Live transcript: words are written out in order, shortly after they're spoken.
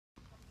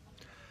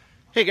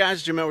Hey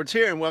guys, Jim Edwards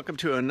here, and welcome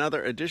to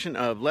another edition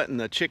of Letting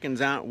the Chickens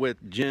Out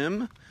with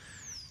Jim.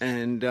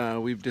 And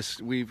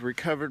we've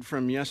recovered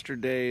from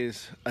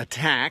yesterday's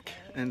attack,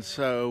 and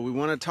so we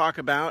want to talk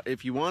about,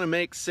 if you want to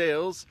make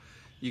sales,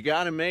 you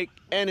got to make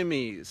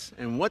enemies.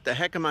 And what the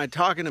heck am I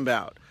talking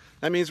about?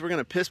 That means we're going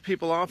to piss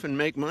people off and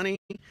make money?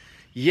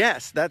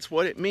 Yes, that's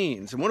what it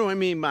means. And what do I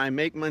mean by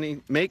make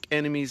money, make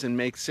enemies, and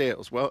make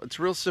sales? Well, it's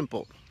real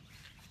simple.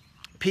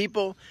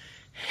 People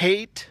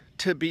hate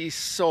to be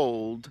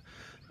sold,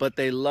 but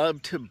they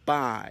love to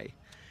buy.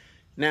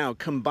 Now,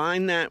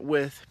 combine that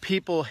with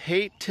people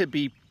hate to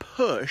be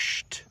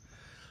pushed,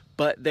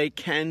 but they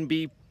can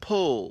be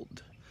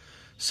pulled.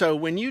 So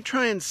when you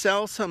try and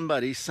sell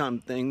somebody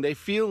something, they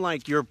feel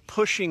like you're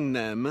pushing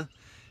them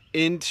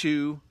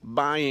into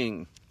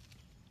buying.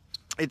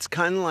 It's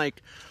kind of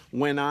like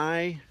when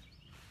I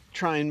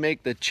try and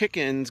make the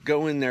chickens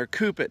go in their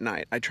coop at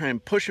night. I try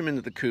and push them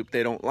into the coop.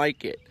 They don't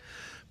like it.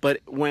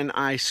 But when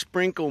I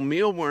sprinkle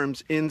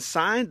mealworms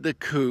inside the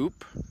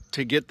coop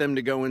to get them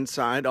to go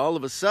inside, all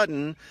of a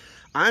sudden,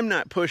 I'm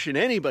not pushing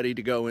anybody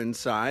to go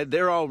inside.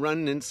 They're all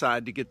running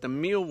inside to get the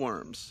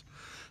mealworms.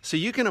 So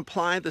you can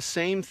apply the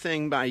same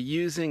thing by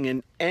using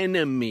an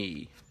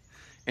enemy.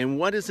 And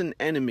what is an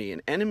enemy?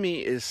 An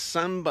enemy is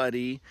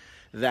somebody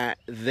that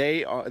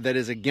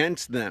is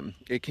against them.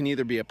 It can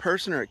either be a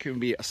person, or it can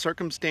be a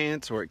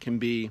circumstance, or it can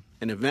be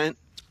an event.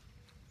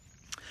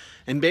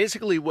 And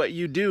basically what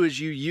you do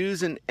is you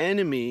use an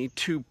enemy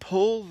to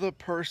pull the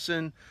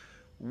person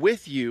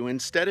with you.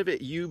 Instead of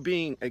it you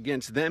being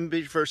against them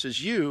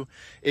versus you,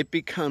 it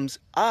becomes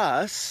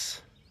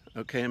us.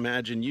 Okay,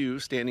 imagine you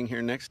standing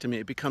here next to me.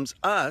 It becomes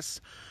us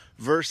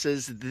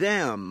versus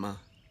them.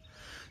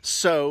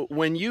 So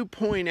when you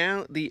point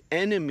out the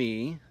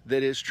enemy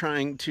that is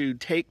trying to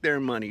take their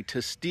money,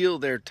 to steal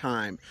their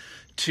time,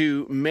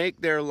 to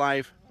make their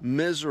life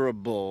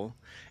miserable,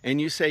 and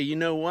you say, you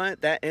know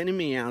what, that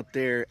enemy out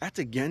there, that's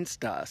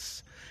against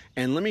us.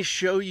 And let me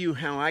show you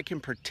how I can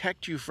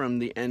protect you from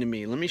the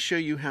enemy. Let me show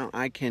you how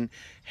I can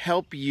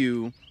help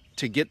you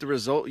to get the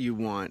result you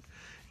want.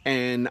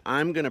 And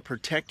I'm going to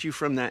protect you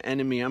from that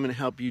enemy. I'm going to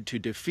help you to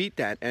defeat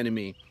that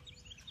enemy.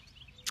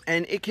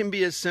 And it can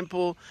be as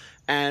simple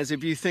as,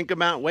 if you think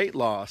about weight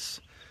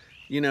loss.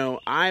 You know,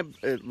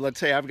 let's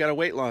say I've got a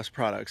weight loss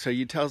product. So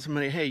you tell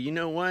somebody, hey, you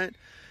know what?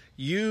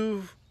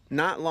 You've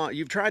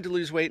tried to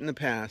lose weight in the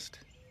past.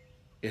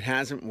 It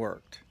hasn't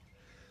worked.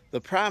 The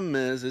problem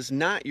is, it's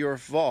not your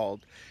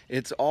fault.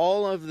 It's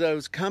all of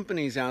those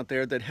companies out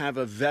there that have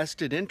a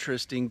vested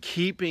interest in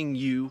keeping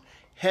you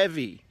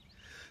heavy.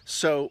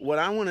 So what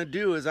I want to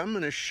do is I'm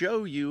going to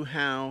show you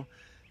how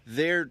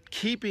they're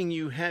keeping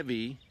you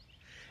heavy,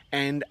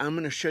 and I'm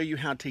going to show you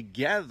how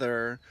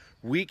together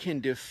we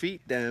can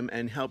defeat them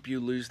and help you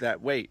lose that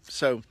weight.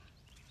 So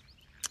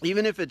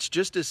even if it's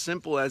just as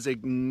simple as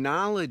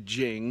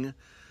acknowledging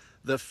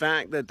the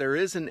fact that there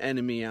is an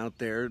enemy out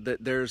there,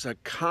 that there's a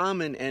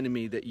common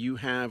enemy that you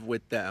have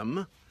with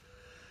them,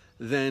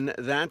 then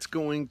that's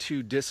going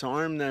to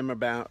disarm them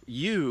about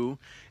you.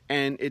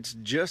 And it's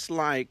just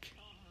like,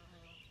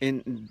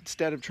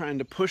 instead of trying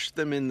to push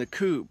them in the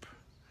coop,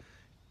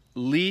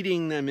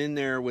 leading them in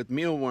there with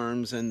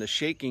mealworms and the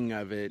shaking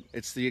of it,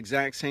 it's the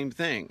exact same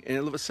thing. And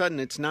all of a sudden,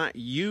 it's not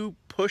you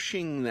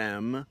pushing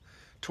them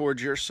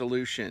towards your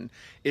solution.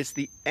 It's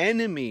the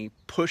enemy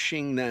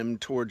pushing them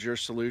towards your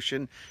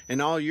solution,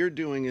 and all you're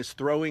doing is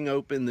throwing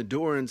open the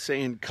door and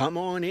saying, come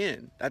on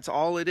in. That's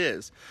all it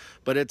is.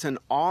 But it's an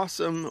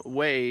awesome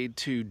way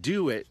to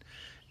do it,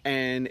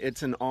 and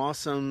it's an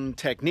awesome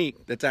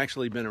technique that's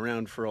actually been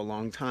around for a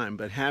long time.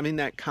 But having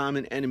that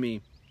common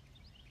enemy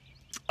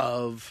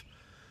of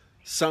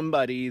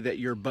somebody that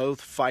you're both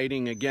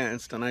fighting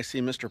against, and I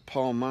see Mr.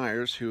 Paul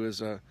Myers, who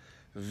is a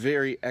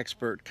very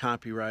expert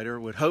copywriter,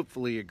 would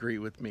hopefully agree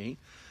with me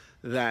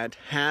that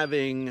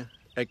having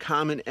a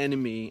common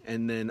enemy,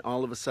 and then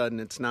all of a sudden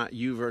it's not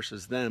you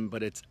versus them,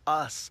 but it's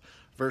us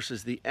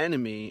versus the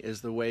enemy,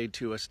 is the way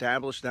to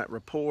establish that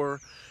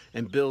rapport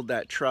and build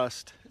that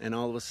trust. And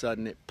all of a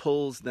sudden it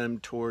pulls them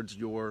towards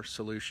your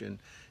solution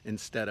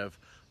instead of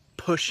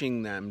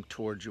pushing them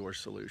towards your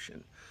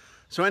solution.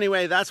 So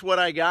anyway, that's what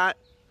I got.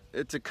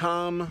 It's a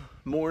calm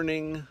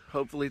morning.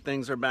 Hopefully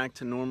things are back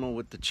to normal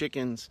with the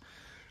chickens.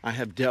 I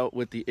have dealt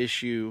with the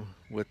issue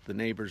with the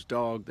neighbor's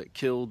dog that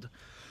killed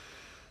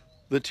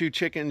the 2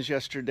 chickens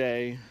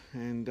yesterday,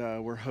 and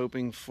we're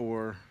hoping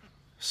for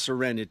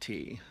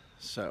serenity.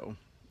 So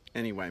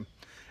anyway,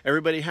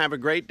 everybody have a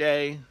great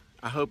day.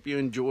 I hope you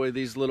enjoy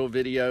these little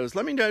videos.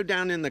 Let me know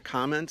down in the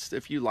comments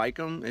if you like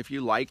them. If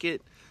you like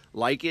it.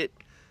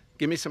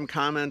 Give me some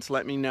comments.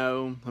 Let me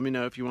know. Let me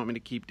know if you want me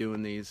to keep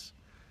doing these.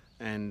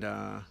 And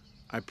I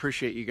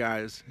appreciate you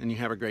guys, and you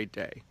have a great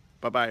day.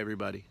 Bye-bye,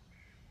 everybody.